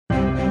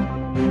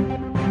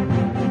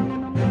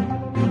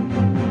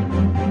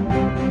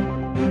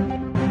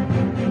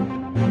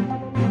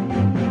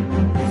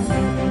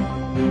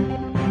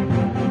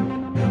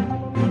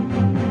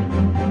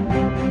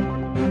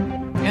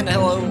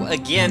Hello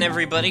again,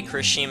 everybody.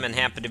 Chris Sheeman,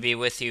 happy to be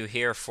with you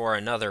here for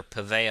another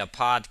Paveya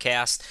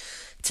podcast.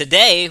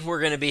 Today, we're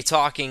going to be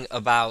talking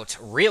about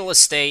real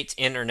estate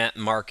internet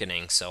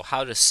marketing. So,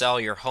 how to sell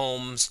your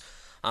homes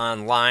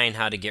online,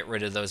 how to get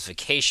rid of those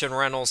vacation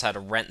rentals, how to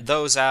rent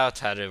those out,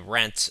 how to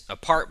rent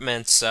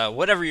apartments,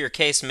 whatever your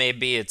case may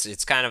be.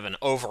 It's kind of an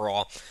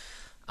overall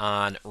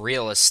on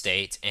real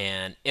estate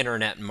and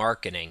internet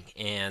marketing.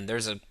 And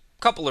there's a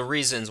couple of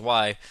reasons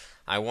why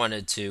I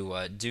wanted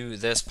to do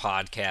this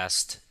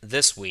podcast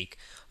this week.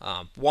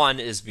 One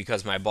is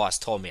because my boss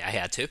told me I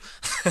had to.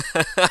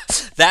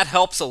 That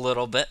helps a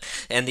little bit.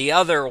 And the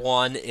other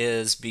one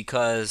is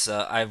because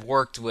I've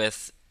worked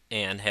with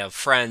and have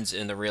friends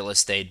in the real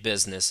estate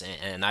business,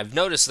 and I've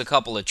noticed a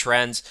couple of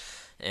trends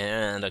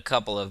and a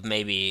couple of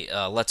maybe,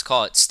 let's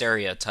call it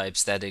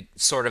stereotypes that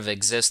sort of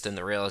exist in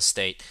the real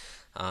estate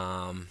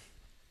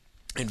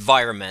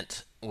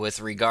environment with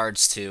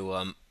regards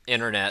to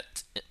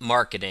internet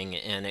marketing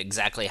and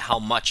exactly how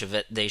much of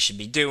it they should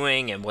be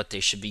doing and what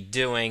they should be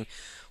doing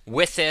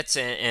with it.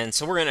 And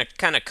so we're going to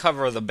kind of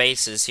cover the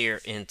bases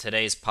here in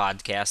today's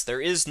podcast.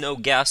 There is no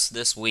guest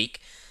this week,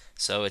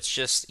 so it's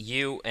just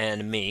you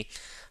and me.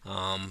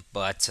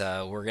 But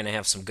we're going to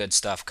have some good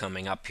stuff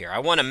coming up here. I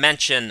want to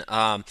mention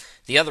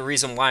the other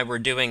reason why we're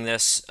doing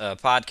this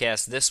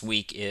podcast this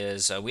week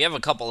is we have a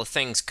couple of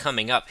things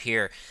coming up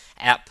here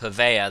at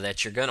Paveya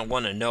that you're going to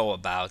want to know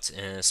about,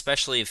 and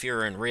especially if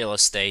you're in real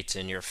estate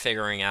and you're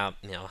figuring out,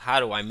 how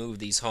do I move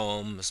these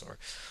homes, or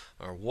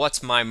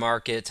what's my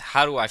market,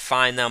 how do I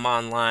find them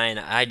online,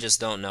 I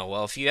just don't know.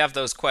 Well, if you have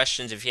those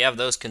questions, if you have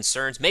those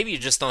concerns, maybe you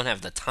just don't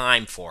have the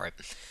time for it,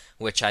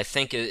 which I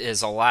think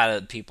is a lot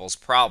of people's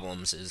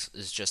problems,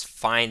 is just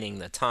finding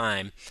the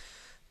time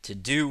to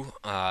do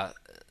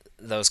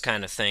those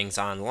kind of things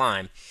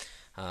online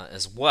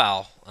as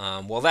well.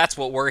 Well, that's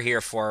what we're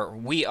here for.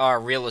 We are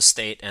real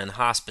estate and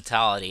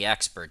hospitality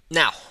experts.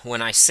 Now,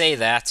 when I say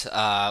that,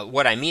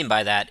 what I mean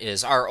by that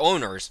is our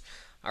owners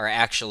are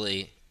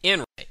actually in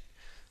real estate.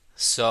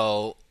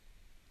 So,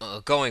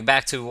 going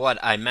back to what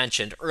I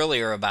mentioned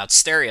earlier about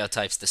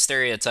stereotypes, the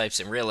stereotypes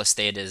in real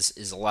estate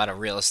is a lot of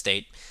real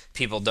estate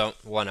people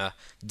don't want to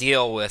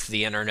deal with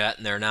the internet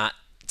and they're not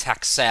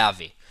tech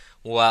savvy.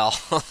 Well,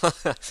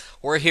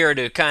 we're here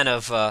to kind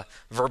of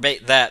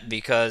verbate that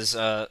because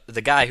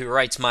the guy who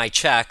writes my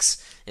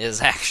checks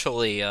is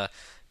actually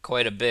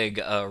quite a big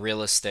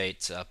real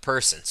estate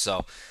person.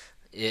 So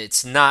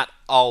it's not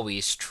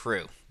always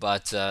true.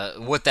 But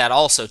what that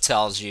also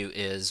tells you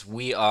is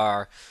we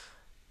know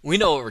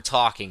what we're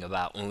talking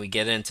about when we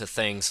get into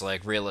things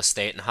like real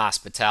estate and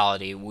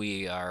hospitality.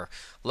 We are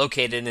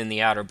located in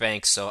the Outer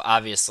Banks, so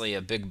obviously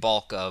a big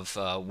bulk of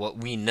what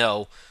we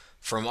know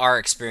from our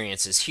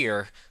experiences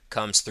here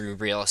comes through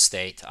real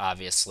estate,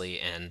 obviously,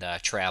 and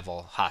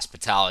travel,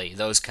 hospitality,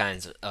 those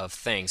kinds of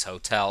things,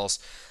 hotels,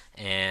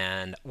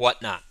 and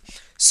whatnot.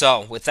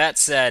 So, with that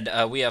said,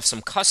 we have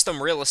some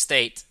custom real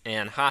estate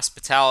and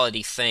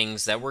hospitality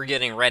things that we're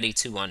getting ready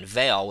to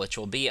unveil, which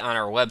will be on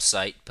our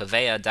website,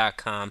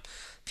 paveya.com,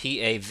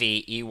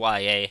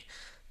 Paveya.com,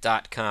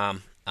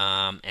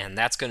 and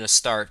that's going to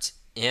start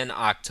in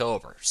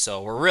October.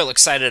 So we're real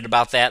excited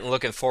about that and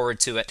looking forward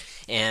to it,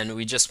 and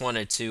we just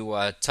wanted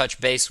to touch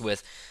base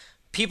with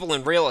people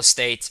in real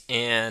estate,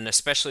 and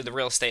especially the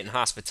real estate and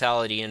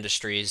hospitality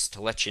industries,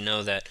 to let you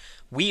know that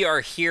we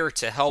are here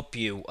to help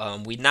you.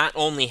 We not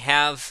only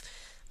have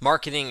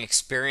marketing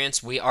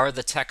experience, we are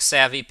the tech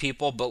savvy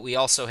people, but we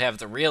also have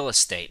the real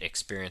estate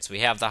experience. We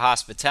have the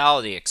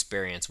hospitality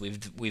experience.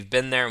 We've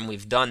been there and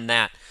we've done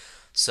that.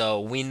 So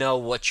we know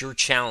what your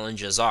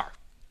challenges are,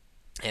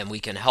 and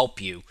we can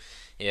help you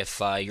if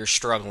you're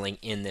struggling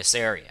in this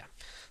area.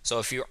 So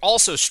if you're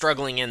also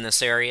struggling in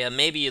this area,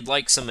 maybe you'd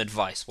like some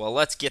advice. Well,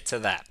 let's get to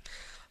that.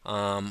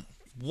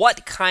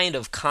 What kind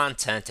of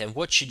content and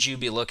what should you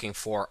be looking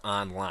for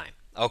online?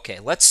 Okay,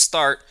 let's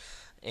start,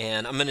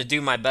 and I'm going to do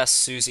my best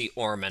Susie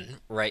Orman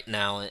right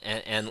now,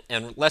 and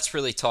let's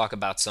really talk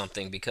about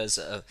something, because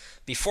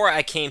before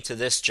I came to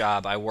this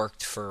job, I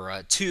worked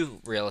for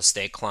two real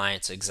estate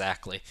clients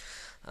exactly,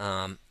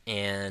 and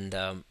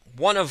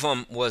one of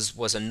them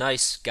was a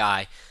nice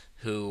guy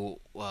who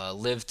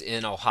lived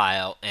in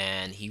Ohio,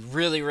 and he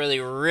really,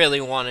 really,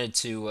 really wanted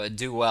to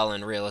do well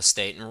in real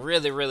estate and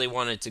really, really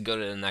wanted to go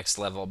to the next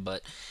level,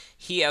 but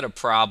he had a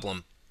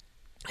problem,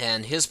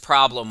 and his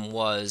problem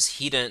was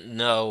he didn't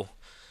know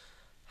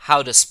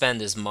how to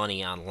spend his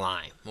money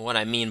online. What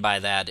I mean by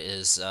that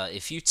is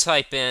if you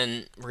type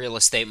in real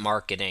estate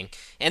marketing,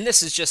 and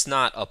this is just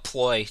not a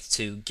ploy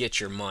to get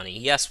your money.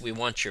 Yes, we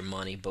want your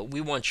money, but we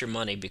want your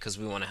money because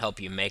we want to help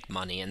you make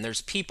money, and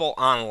there's people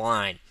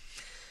online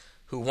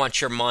who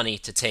want your money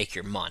to take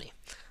your money.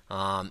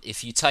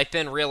 If you type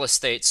in real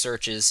estate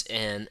searches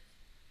and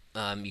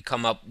you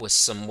come up with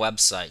some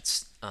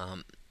websites,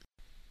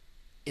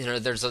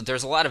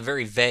 there's a lot of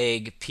very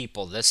vague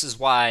people. This is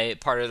why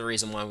part of the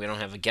reason why we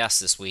don't have a guest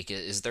this week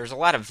is there's a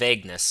lot of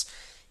vagueness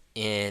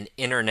in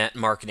internet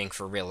marketing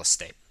for real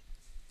estate.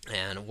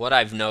 And what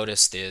I've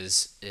noticed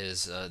is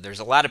there's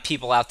a lot of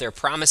people out there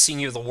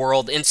promising you the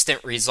world,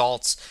 instant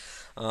results,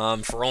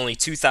 for only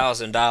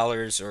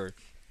 $2,000 or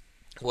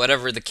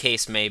whatever the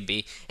case may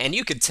be. And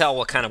you could tell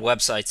what kind of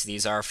websites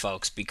these are,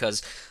 folks,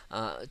 because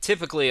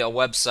typically a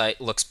website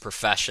looks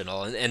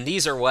professional, and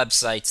these are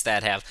websites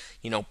that have,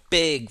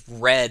 big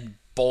red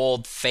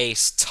bold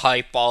face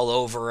type all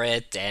over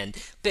it and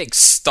big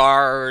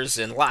stars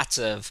and lots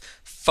of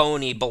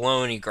phony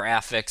baloney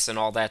graphics and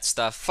all that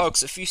stuff.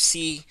 Folks, if you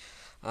see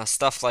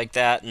stuff like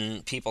that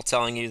and people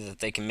telling you that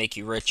they can make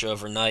you rich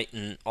overnight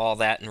and all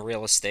that in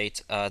real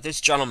estate. This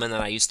gentleman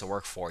that I used to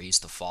work for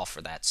used to fall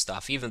for that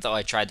stuff, even though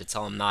I tried to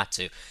tell him not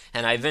to.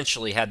 And I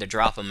eventually had to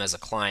drop him as a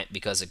client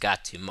because it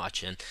got too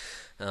much. And,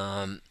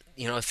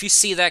 if you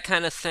see that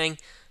kind of thing,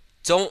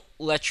 don't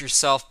let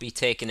yourself be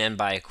taken in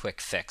by a quick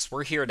fix.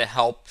 We're here to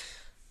help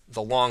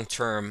the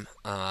long-term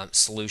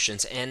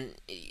solutions. And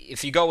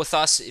if you go with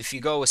us, if you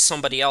go with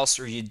somebody else,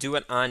 or you do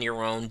it on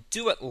your own,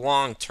 do it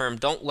long-term.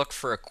 Don't look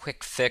for a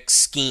quick fix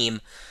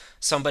scheme,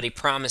 somebody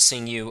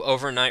promising you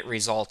overnight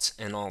results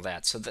and all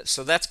that. So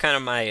that's kind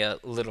of my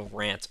little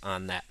rant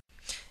on that.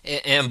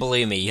 And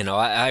believe me,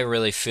 I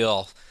really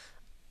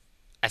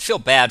I feel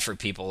bad for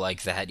people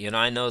like that.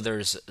 I know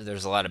there's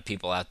a lot of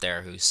people out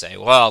there who say,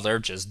 well, they're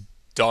just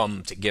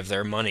dumb to give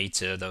their money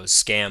to those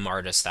scam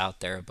artists out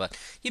there, but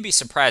you'd be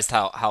surprised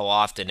how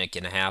often it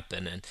can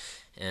happen,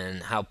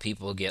 and how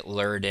people get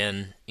lured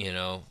in,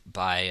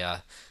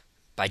 by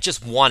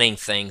just wanting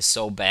things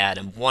so bad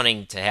and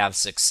wanting to have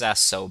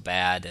success so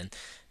bad,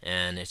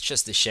 and it's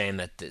just a shame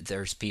that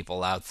there's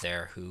people out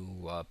there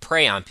who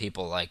prey on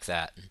people like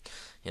that.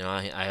 And,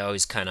 I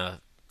always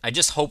I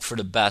just hope for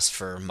the best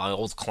for my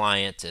old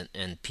client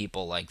and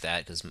people like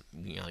that, because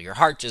your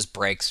heart just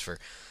breaks for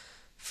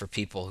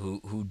people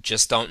who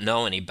just don't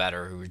know any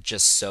better, who are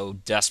just so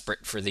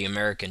desperate for the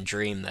American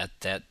dream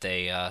that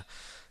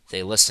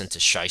they listen to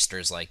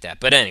shysters like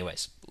that. But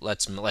anyways,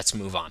 let's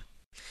move on.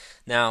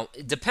 Now,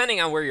 depending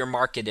on where your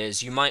market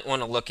is, you might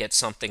want to look at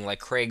something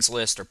like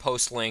Craigslist or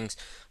Postlinks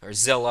or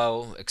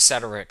Zillow,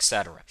 etc.,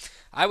 etc.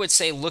 I would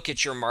say look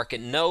at your market,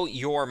 know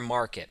your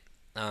market.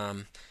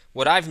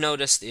 What I've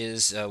noticed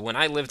is when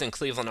I lived in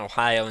Cleveland,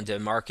 Ohio, and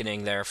did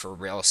marketing there for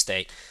real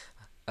estate,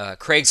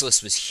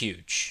 Craigslist was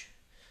huge.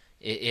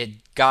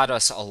 It got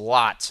us a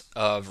lot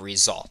of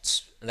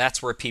results.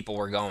 That's where people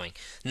were going.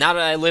 Now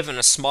that I live in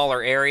a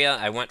smaller area,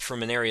 I went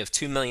from an area of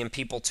 2 million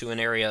people to an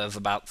area of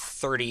about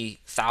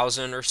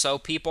 30,000 or so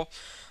people.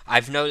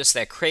 I've noticed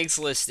that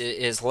Craigslist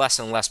is less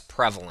and less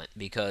prevalent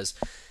because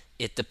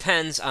it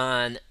depends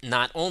on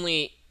not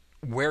only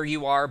where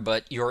you are,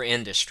 but your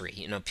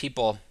industry.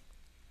 People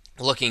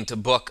looking to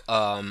book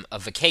a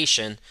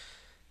vacation.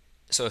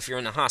 So if you're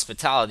in the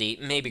hospitality,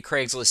 maybe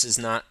Craigslist is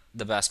not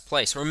the best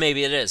place, or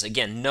maybe it is.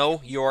 Again, know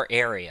your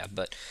area,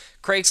 but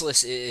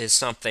Craigslist is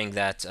something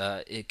that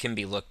it can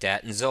be looked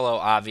at, and Zillow,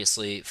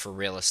 obviously, for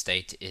real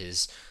estate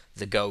is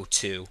the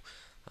go-to.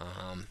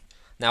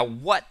 Now,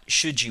 what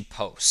should you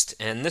post?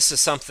 And this is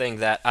something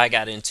that I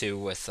got into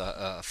with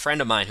a friend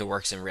of mine who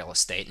works in real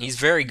estate, and he's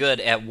very good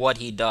at what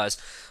he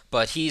does,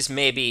 but he's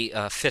maybe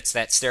fits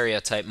that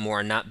stereotype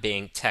more, not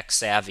being tech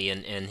savvy,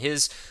 and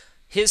his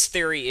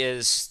theory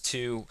is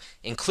to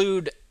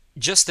include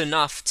just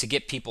enough to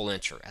get people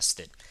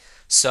interested.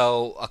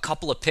 So a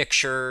couple of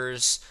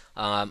pictures,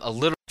 a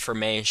little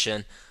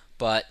information,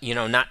 but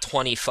not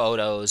 20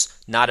 photos,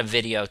 not a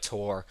video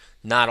tour,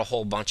 not a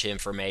whole bunch of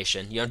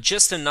information.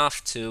 Just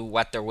enough to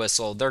wet their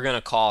whistle. They're going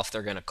to call if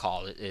they're going to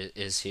call.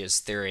 Is his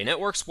theory, and it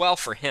works well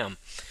for him.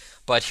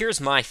 But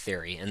here's my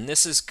theory, and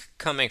this is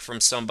coming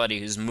from somebody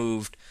who's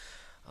moved,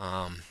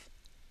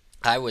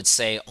 I would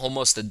say,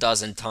 almost a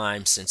dozen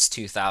times since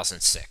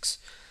 2006.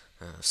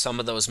 Some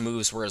of those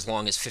moves were as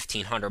long as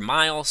 1,500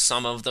 miles.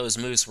 Some of those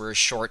moves were as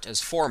short as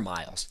 4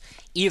 miles.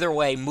 Either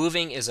way,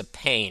 moving is a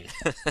pain.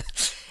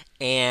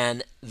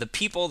 And the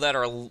people that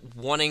are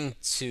wanting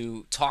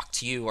to talk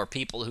to you are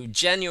people who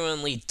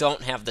genuinely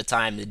don't have the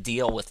time to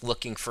deal with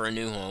looking for a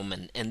new home,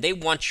 and they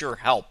want your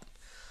help.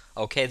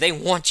 Okay? They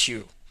want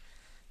you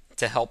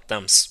to help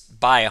them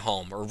buy a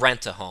home or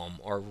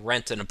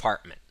rent an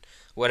apartment,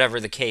 whatever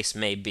the case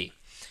may be.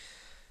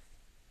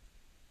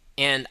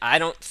 And I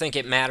don't think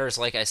it matters,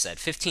 like I said,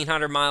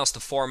 1,500 miles to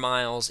 4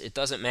 miles. It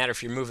doesn't matter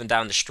if you're moving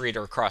down the street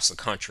or across the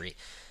country.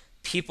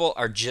 People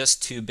are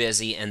just too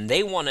busy, and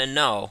they want to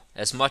know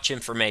as much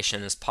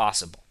information as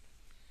possible.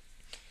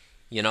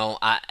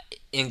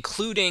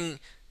 Including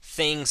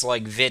things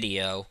like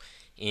video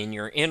in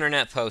your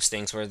internet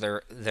postings,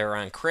 whether they're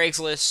on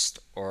Craigslist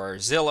or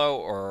Zillow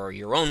or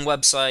your own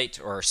website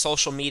or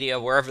social media,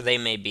 wherever they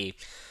may be.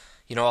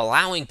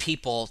 Allowing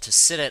people to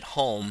sit at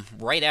home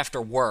right after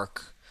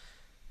work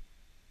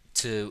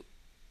to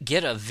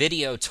get a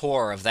video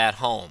tour of that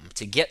home,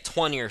 to get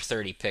 20 or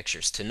 30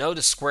 pictures, to know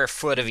the square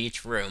foot of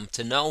each room,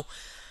 to know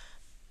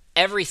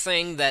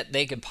everything that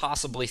they could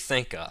possibly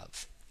think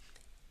of,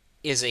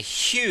 is a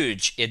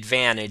huge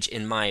advantage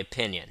in my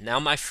opinion. Now,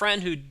 my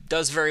friend who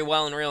does very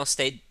well in real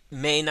estate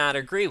may not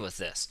agree with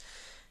this.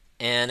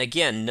 And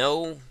again,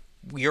 know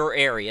your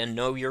area,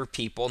 know your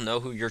people, know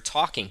who you're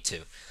talking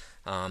to.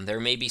 There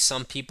may be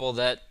some people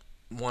that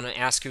want to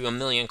ask you a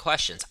million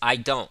questions. I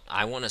don't.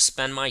 I want to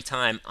spend my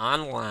time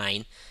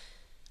online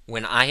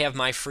when I have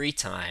my free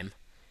time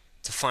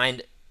to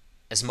find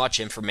as much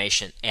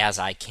information as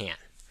I can.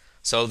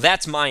 So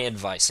that's my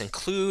advice.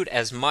 Include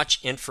as much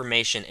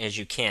information as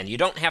you can. You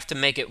don't have to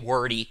make it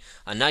wordy,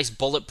 a nice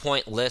bullet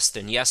point list,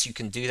 and yes, you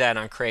can do that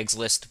on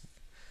Craigslist.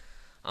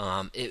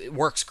 It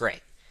works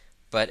great.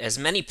 But as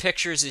many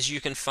pictures as you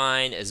can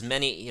find, as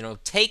many,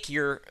 take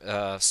your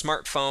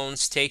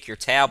smartphones, take your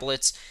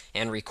tablets,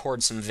 and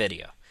record some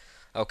video.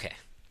 Okay,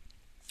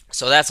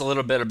 so that's a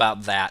little bit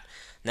about that.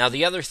 Now,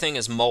 the other thing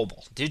is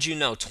mobile. Did you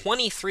know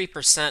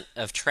 23%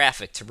 of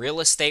traffic to real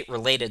estate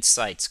related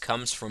sites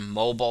comes from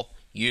mobile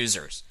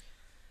users?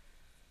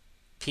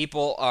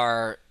 People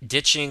are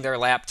ditching their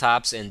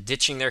laptops and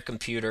ditching their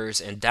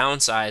computers and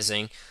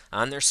downsizing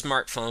on their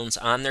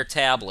smartphones, on their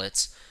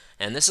tablets.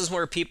 And this is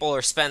where people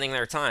are spending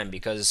their time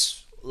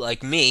because,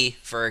 like me,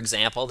 for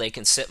example, they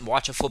can sit and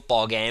watch a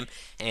football game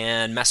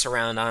and mess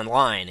around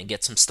online and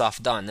get some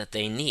stuff done that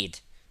they need.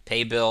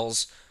 Pay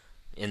bills,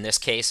 in this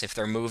case, if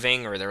they're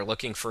moving or they're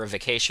looking for a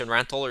vacation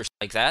rental or something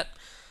like that.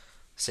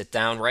 Sit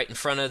down right in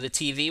front of the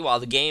TV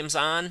while the game's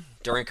on.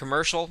 During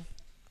commercial,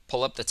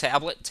 pull up the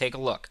tablet, take a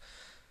look.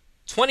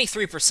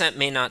 23%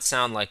 may not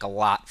sound like a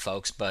lot,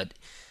 folks, but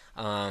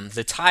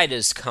the tide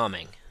is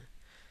coming.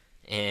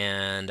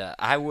 And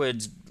I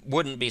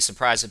wouldn't be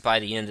surprised if by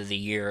the end of the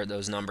year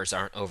those numbers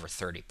aren't over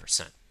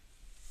 30%.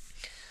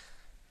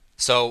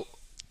 So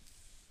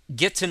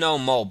get to know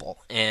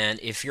mobile. And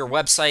if your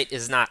website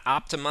is not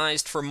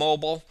optimized for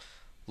mobile,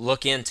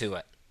 look into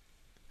it.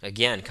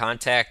 Again,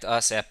 contact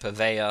us at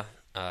Paveya,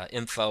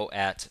 info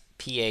at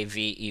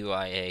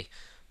paveya.com,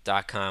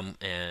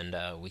 and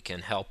we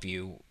can help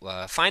you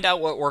find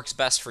out what works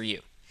best for you.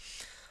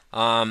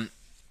 Now,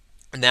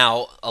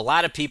 a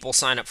lot of people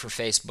sign up for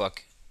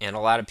Facebook, and a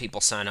lot of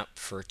people sign up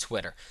for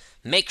Twitter.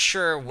 Make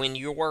sure when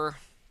you're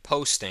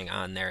posting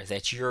on there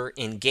that you're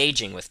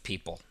engaging with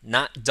people,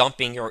 not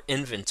dumping your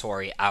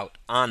inventory out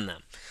on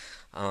them.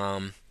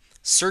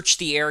 Search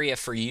the area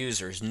for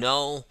users,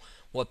 know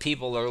what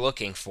people are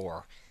looking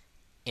for,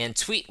 and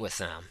tweet with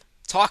them.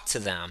 Talk to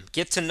them,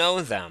 get to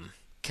know them,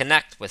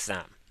 connect with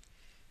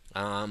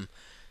them.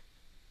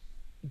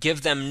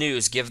 Give them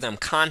news, give them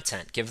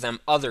content, give them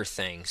other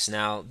things.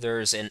 Now,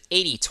 there's an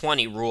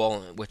 80-20 rule,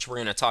 which we're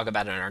going to talk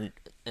about in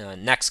our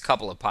next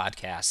couple of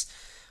podcasts,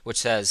 which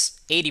says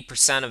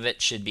 80% of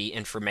it should be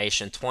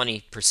information,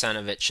 20%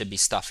 of it should be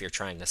stuff you're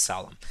trying to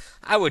sell them.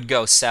 I would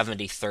go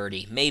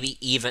 70-30, maybe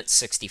even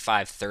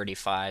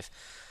 65-35.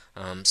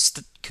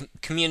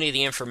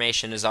 Community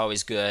information is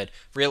always good.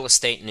 Real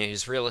estate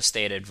news, real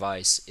estate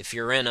advice. If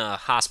you're in a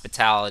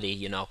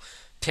hospitality,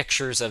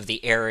 pictures of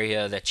the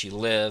area that you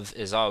live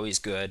is always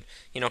good.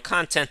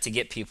 Content to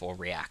get people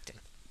reacting.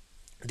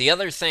 The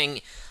other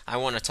thing I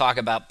want to talk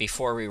about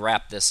before we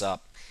wrap this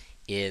up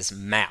is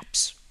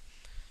maps.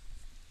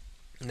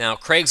 Now,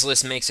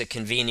 Craigslist makes it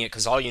convenient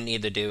because all you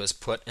need to do is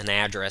put an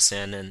address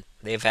in, and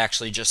they've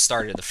actually just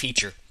started a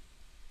feature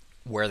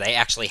where they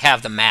actually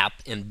have the map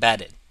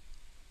embedded.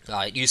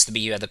 It used to be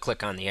you had to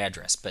click on the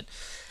address, but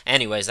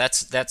anyways,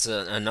 that's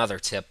another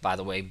tip, by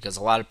the way, because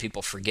a lot of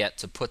people forget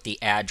to put the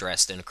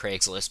address in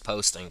Craigslist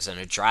postings, and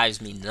it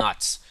drives me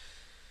nuts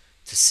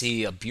to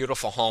see a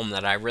beautiful home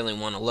that I really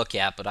want to look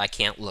at, but I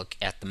can't look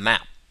at the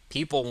map.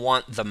 People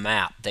want the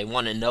map. They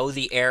want to know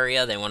the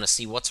area. They want to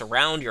see what's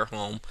around your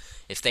home.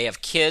 If they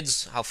have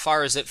kids, how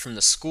far is it from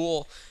the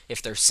school?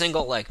 If they're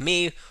single like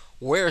me,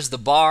 where's the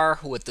bar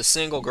with the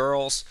single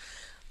girls?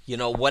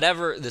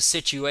 Whatever the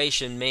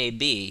situation may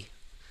be,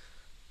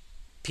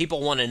 people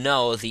want to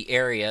know the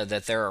area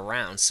that they're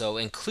around. So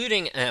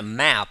including a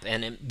map,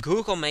 and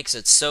Google makes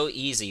it so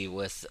easy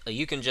with,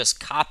 you can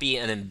just copy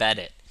and embed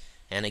it.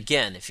 And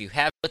again, if you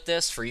have with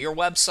this for your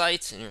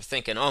website and you're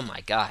thinking, oh my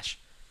gosh,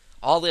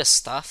 all this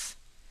stuff,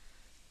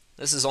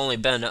 this has only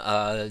been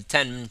a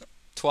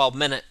 10-12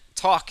 minute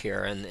talk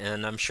here,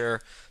 and I'm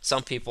sure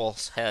some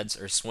people's heads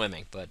are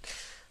swimming, but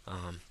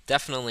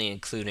definitely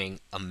including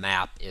a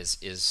map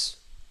is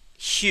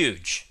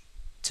huge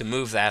to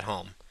move that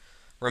home.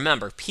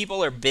 Remember,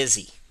 people are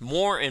busy,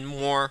 more and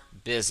more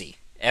busy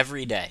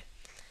every day.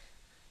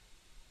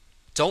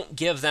 Don't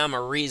give them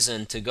a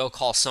reason to go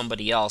call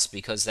somebody else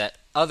because that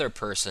other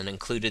person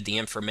included the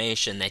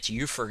information that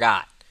you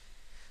forgot.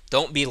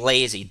 Don't be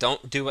lazy.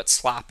 Don't do it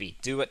sloppy.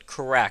 Do it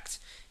correct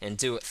and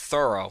do it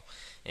thorough,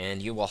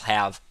 and you will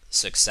have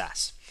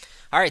success.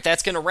 All right,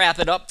 that's going to wrap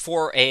it up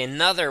for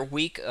another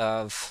week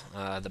of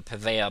the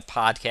Paveya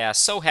podcast.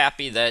 So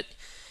happy that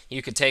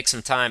you could take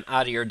some time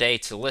out of your day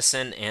to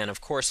listen, and of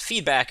course,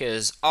 feedback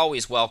is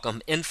always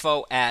welcome.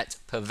 Info at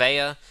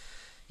Paveya,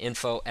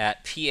 info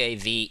at paveya.com.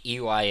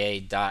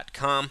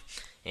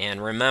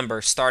 And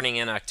remember, starting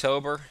in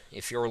October,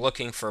 if you're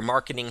looking for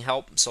marketing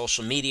help,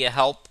 social media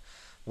help,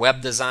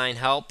 web design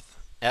help,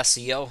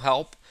 SEO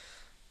help,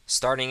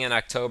 starting in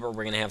October,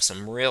 we're going to have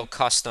some real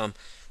custom,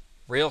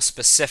 real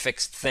specific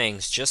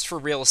things just for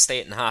real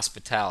estate and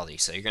hospitality.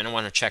 So you're going to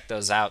want to check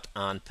those out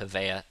on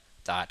Paveya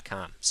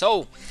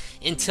So,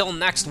 until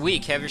next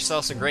week, have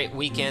yourselves a great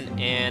weekend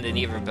and an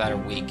even better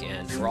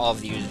weekend. For all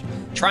of you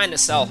trying to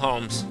sell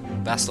homes,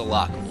 best of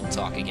luck. We'll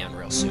talk again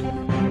real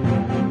soon.